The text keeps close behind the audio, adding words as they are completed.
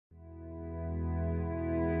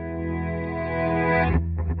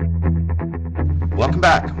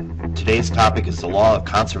Welcome back. Today's topic is the law of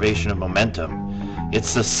conservation of momentum.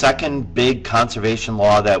 It's the second big conservation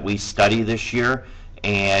law that we study this year,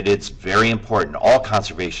 and it's very important. All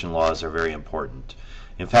conservation laws are very important.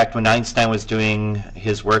 In fact, when Einstein was doing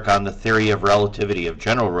his work on the theory of relativity, of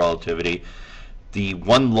general relativity, the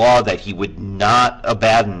one law that he would not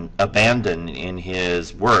abandon in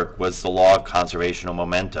his work was the law of conservation of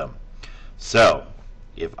momentum. So,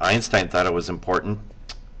 if Einstein thought it was important,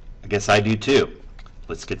 I guess I do too.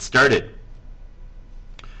 Let's get started.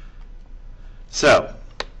 So,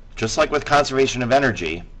 just like with conservation of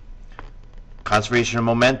energy, conservation of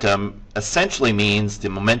momentum essentially means the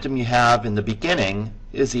momentum you have in the beginning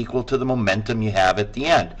is equal to the momentum you have at the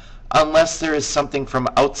end, unless there is something from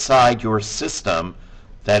outside your system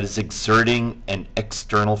that is exerting an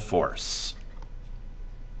external force.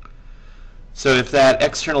 So if that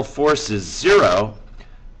external force is zero,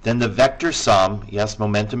 then the vector sum, yes,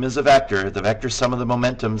 momentum is a vector, the vector sum of the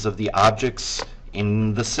momentums of the objects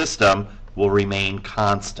in the system will remain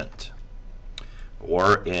constant.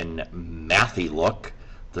 Or in mathy look,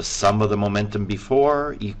 the sum of the momentum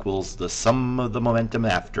before equals the sum of the momentum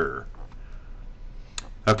after.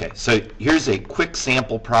 Okay, so here's a quick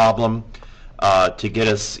sample problem to get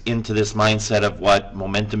us into this mindset of what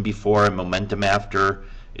momentum before and momentum after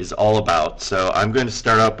is all about. So I'm going to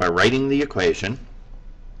start out by writing the equation.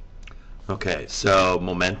 Okay, so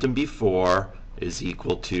momentum before is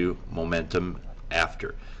equal to momentum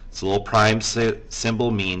after. This little prime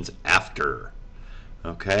symbol means after.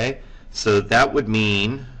 Okay, so that would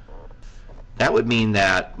mean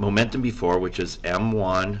that momentum before, which is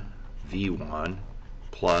m1 v1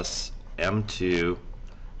 plus m2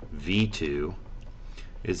 v2,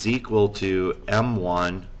 is equal to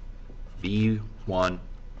m1 v1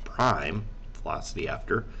 prime, velocity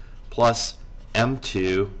after, plus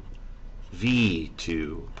m2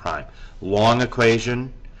 v2 prime. Long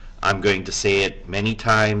equation. I'm going to say it many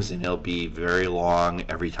times and it'll be very long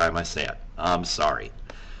every time I say it. I'm sorry.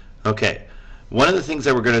 Okay, one of the things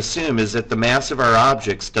that we're going to assume is that the mass of our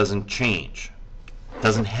objects doesn't change. It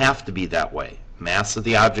doesn't have to be that way. Mass of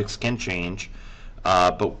the objects can change,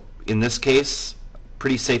 but in this case,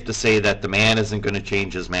 pretty safe to say that the man isn't going to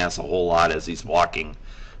change his mass a whole lot as he's walking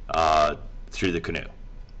through the canoe.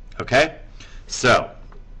 Okay? So,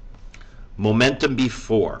 momentum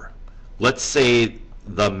before. Let's say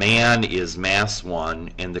the man is mass 1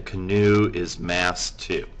 and the canoe is mass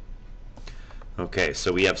 2. Okay,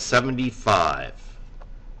 so we have 75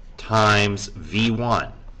 times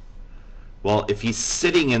v1. Well, if he's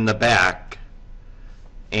sitting in the back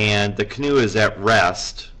and the canoe is at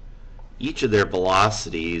rest, each of their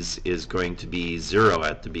velocities is going to be 0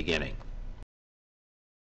 at the beginning.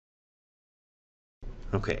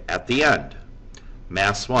 Okay, at the end,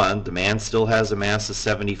 mass 1, the man still has a mass of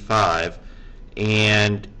 75,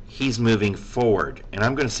 and he's moving forward. And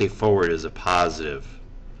I'm going to say forward is a positive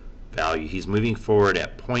value. He's moving forward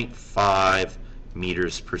at 0.5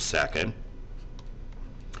 meters per second.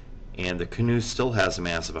 And the canoe still has a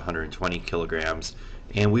mass of 120 kilograms.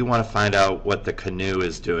 And we want to find out what the canoe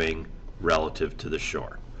is doing relative to the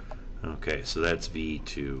shore. Okay, so that's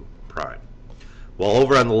v2 prime. Well,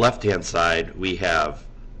 over on the left-hand side, we have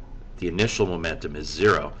the initial momentum is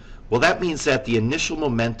 0. Well, that means that the initial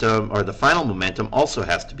momentum, or the final momentum, also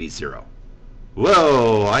has to be 0.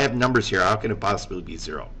 Whoa, I have numbers here. How can it possibly be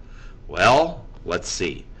 0? Well, let's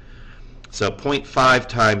see. So 0.5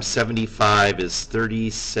 times 75 is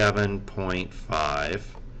 37.5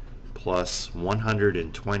 plus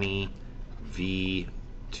 120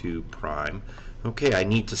 v2 prime. Okay, I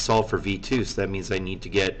need to solve for v2, so that means I need to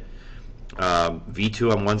get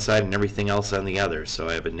v2 on one side and everything else on the other. So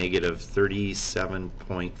I have a negative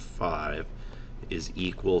 37.5 is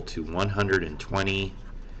equal to 120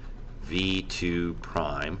 v2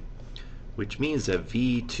 prime, which means that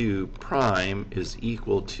v2 prime is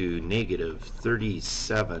equal to negative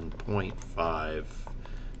 37.5,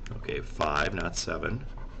 okay, 5, not 7,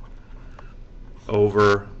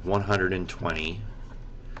 over 120.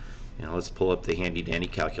 Now let's pull up the handy dandy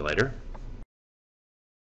calculator.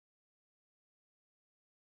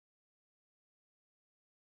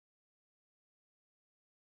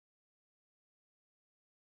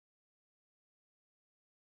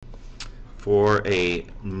 For a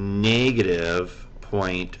negative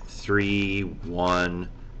 0.31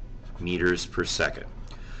 meters per second.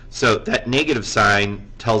 So that negative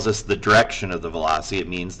sign tells us the direction of the velocity. It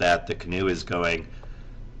means that the canoe is going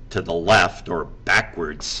to the left or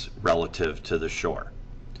backwards relative to the shore.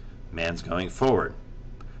 Man's going forward.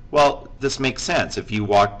 Well, this makes sense. If you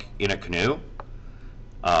walk in a canoe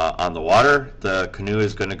on the water, the canoe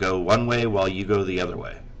is going to go one way while you go the other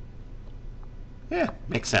way. Yeah,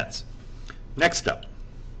 makes sense. Next up.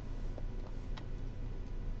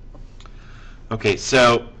 Okay,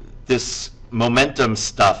 so this momentum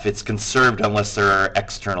stuff, it's conserved unless there are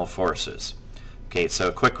external forces. Okay, so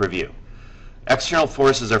a quick review. External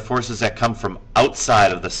forces are forces that come from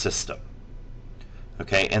outside of the system.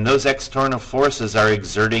 Okay, and those external forces are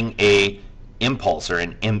exerting a impulse or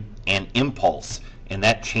an impulse, and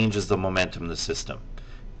that changes the momentum of the system.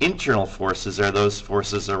 Internal forces are those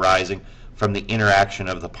forces arising from the interaction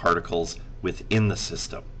of the particles within the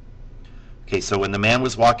system. Okay, so when the man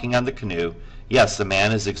was walking on the canoe, yes, the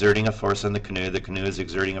man is exerting a force on the canoe is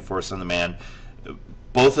exerting a force on the man.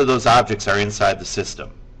 Both of those objects are inside the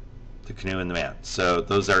system, the canoe and the man. So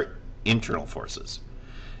those are internal forces.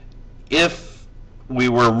 If we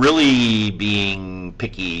were really being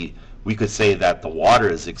picky, we could say that the water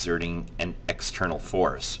is exerting an external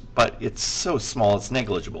force, but it's so small, it's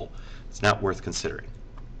negligible. It's not worth considering.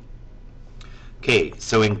 Okay,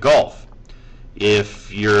 so in golf,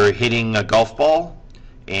 if you're hitting a golf ball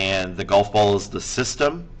and the golf ball is the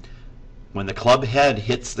system, when the club head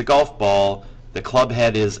hits the golf ball, the club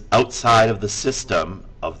head is outside of the system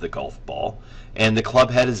of the golf ball, and the club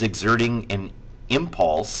head is exerting an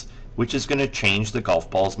impulse which is going to change the golf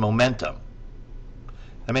ball's momentum.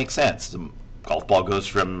 That makes sense. The golf ball goes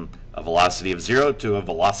from a velocity of 0 to a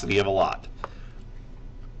velocity of a lot.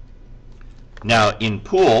 Now in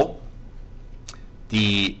pool,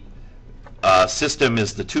 the system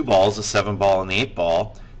is the 2 balls, the 7 ball and the 8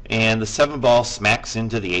 ball, and the 7 ball smacks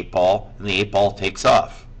into the 8 ball and the 8 ball takes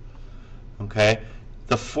off. Okay?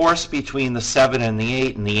 The force between the 7 and the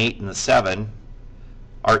 8 and the 8 and the 7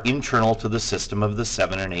 are internal to the system of the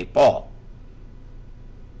 7 and 8 ball.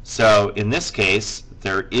 So in this case,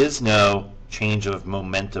 there is no change of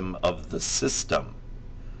momentum of the system.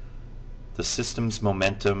 The system's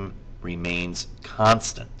momentum remains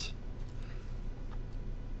constant.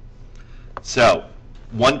 So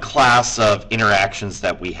one class of interactions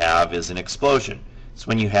that we have is an explosion. It's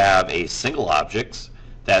when you have a single object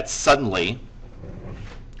that suddenly,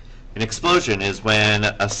 an explosion is when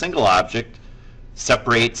a single object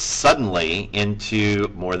separates suddenly into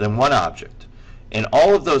more than one object. And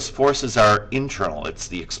all of those forces are internal. It's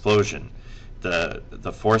the explosion.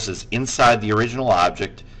 The force is inside the original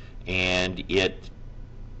object, and it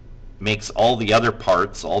makes all the other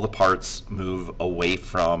parts, all the parts move away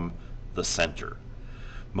from the center.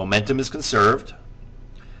 Momentum is conserved.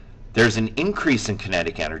 There's an increase in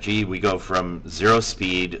kinetic energy. We go from 0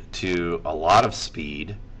 speed to a lot of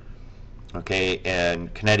speed. Okay,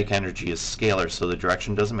 and kinetic energy is scalar, so the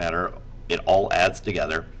direction doesn't matter. It all adds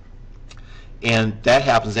together. And that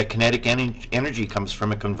happens, that kinetic energy comes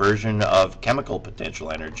from a conversion of chemical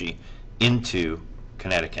potential energy into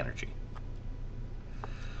kinetic energy.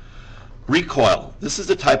 Recoil. This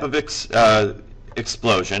is a type of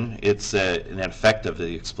explosion. It's an effect of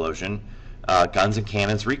the explosion. Guns and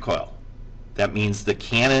cannons recoil. That means the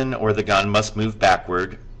cannon or the gun must move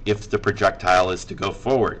backward if the projectile is to go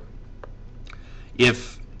forward.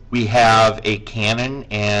 If we have a cannon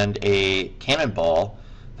and a cannonball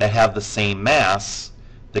that have the same mass,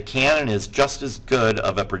 the cannon is just as good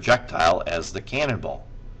of a projectile as the cannonball.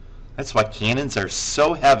 That's why cannons are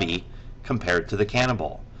so heavy compared to the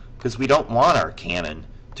cannonball, because we don't want our cannon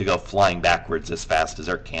to go flying backwards as fast as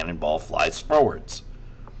our cannonball flies forwards.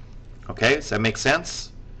 Okay, does that make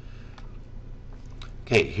sense?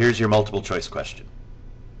 Okay, here's your multiple choice question.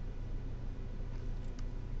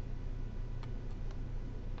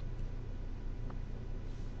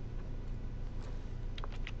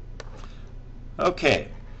 Okay,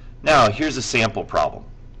 now here's a sample problem.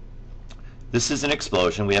 This is an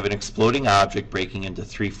explosion. We have an exploding object breaking into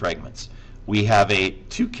 3 fragments. We have a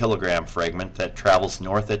 2 kilogram fragment that travels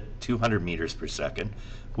north at 200 meters per second.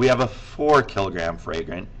 We have a 4 kilogram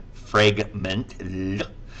fragment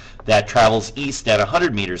that travels east at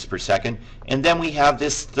 100 meters per second. And then we have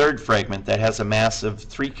this 3rd fragment that has a mass of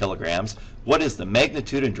 3 kilograms. What is the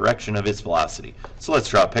magnitude and direction of its velocity? So let's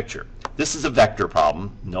draw a picture. This is a vector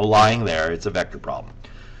problem. No lying there. It's a vector problem.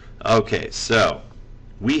 Okay, so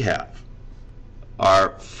we have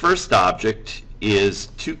our first object is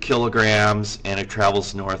 2 kilograms and it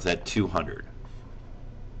travels north at 200.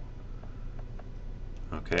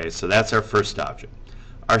 Okay, so that's our first object.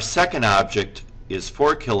 Our second object is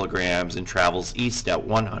 4 kilograms and travels east at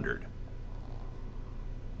 100.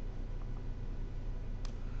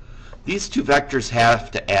 These 2 vectors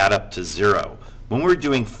have to add up to 0. When we're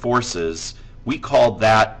doing forces, we call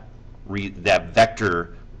that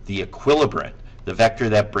vector the equilibrant, the vector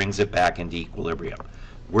that brings it back into equilibrium.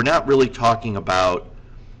 We're not really talking about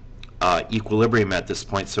equilibrium at this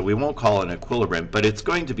point, so we won't call it an equilibrant, but it's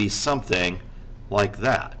going to be something like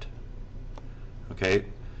that. Okay,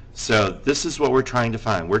 so this is what we're trying to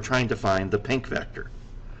find. We're trying to find the pink vector.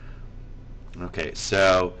 Okay,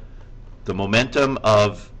 so the momentum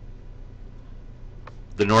of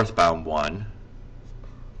the northbound one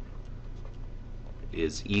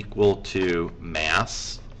is equal to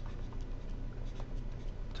mass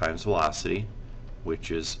times velocity,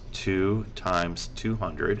 which is 2 times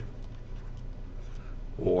 200,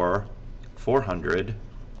 or 400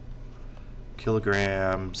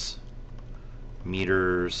 kilograms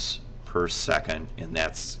meters per second, and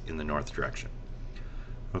that's in the north direction.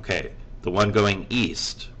 Okay, the one going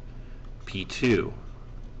east, P2,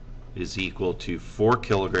 is equal to 4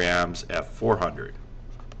 kilograms at 400.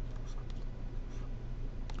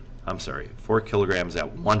 I'm sorry, 4 kilograms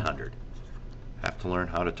at 100. Have to learn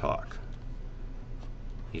how to talk.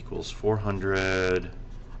 Equals 400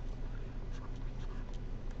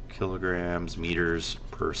 kilograms meters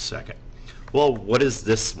per second. Well, what is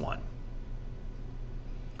this one?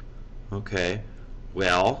 Okay,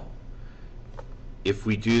 well, if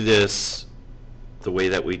we do this the way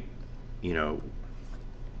that we,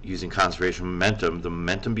 using conservation of momentum, the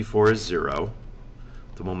momentum before is 0.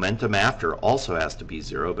 The momentum after also has to be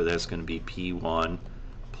 0, but that's going to be P1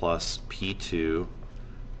 plus P2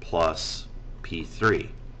 plus P3.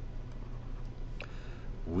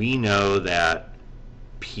 We know that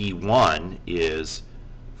P1 is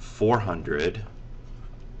 400,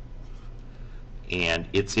 and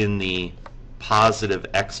it's in the positive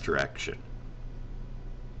x direction.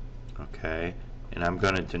 Okay, and I'm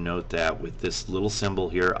going to denote that with this little symbol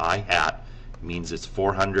here, I hat. It means it's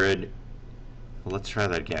 400. Well, let's try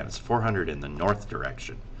that again. It's 400 in the north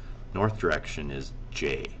direction. North direction is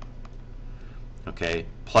J. Okay,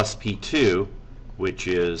 plus P2, which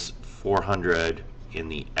is 400 in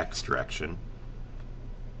the x direction,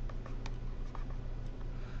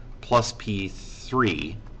 plus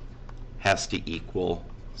P3 has to equal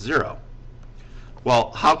 0.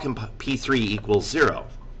 Well, how can P3 equal 0?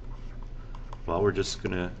 Well, we're just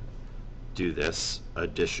going to do this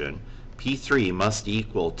addition. P3 must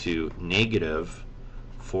equal to negative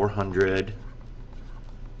 400I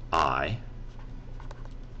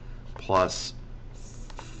plus,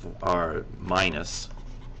 or minus,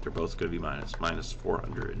 they're both going to be minus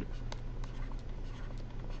 400.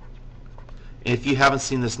 If you haven't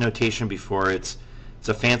seen this notation before, it's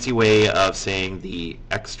a fancy way of saying the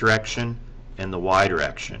x direction and the y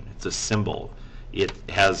direction. It's a symbol.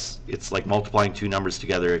 It's like multiplying two numbers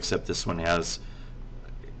together, except this one has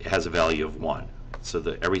a value of 1. So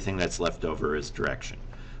that everything that's left over is direction.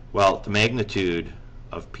 Well, the magnitude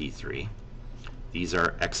of P3, these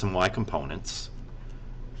are x and y components,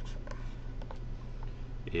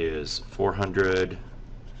 is 400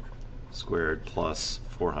 squared plus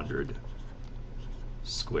 400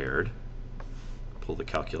 squared. Pull the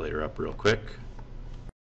calculator up real quick.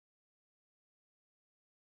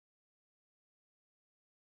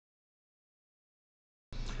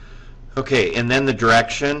 Okay, and then the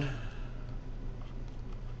direction.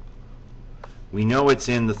 We know it's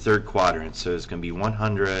in the third quadrant, so it's going to be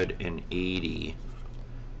 180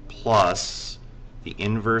 plus the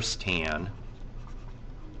inverse tan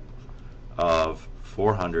of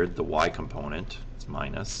 400, the y component, it's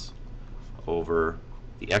minus, over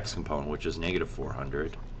the x component, which is negative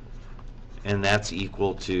 400, and that's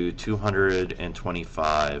equal to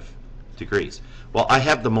 225 degrees. Well, I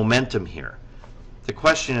have the momentum here. The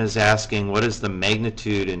question is asking, what is the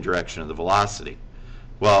magnitude and direction of the velocity?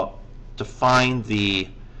 Well, to find the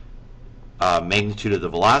magnitude of the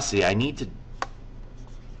velocity, I need to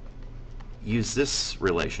use this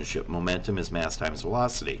relationship. Momentum is mass times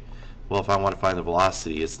velocity. Well, if I want to find the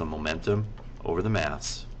velocity, it's the momentum over the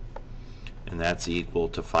mass, and that's equal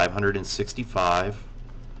to 565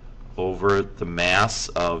 over the mass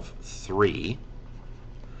of 3,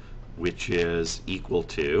 which is equal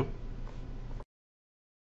to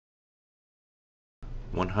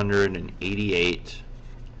 188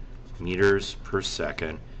 meters per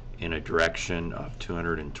second in a direction of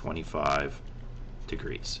 225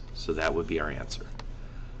 degrees. So that would be our answer.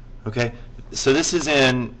 Okay, so this is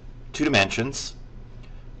in 2 dimensions,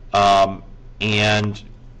 and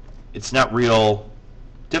it's not real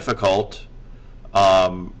difficult,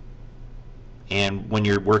 and when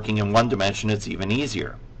you're working in 1 dimension, it's even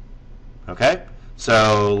easier. Okay,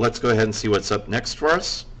 so let's go ahead and see what's up next for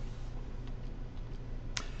us.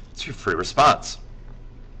 It's your free response.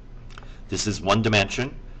 This is 1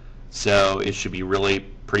 dimension, so it should be really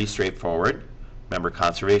pretty straightforward. Remember,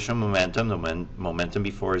 conservation of momentum, the momentum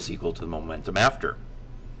before is equal to the momentum after.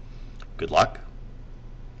 Good luck.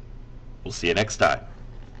 We'll see you next time.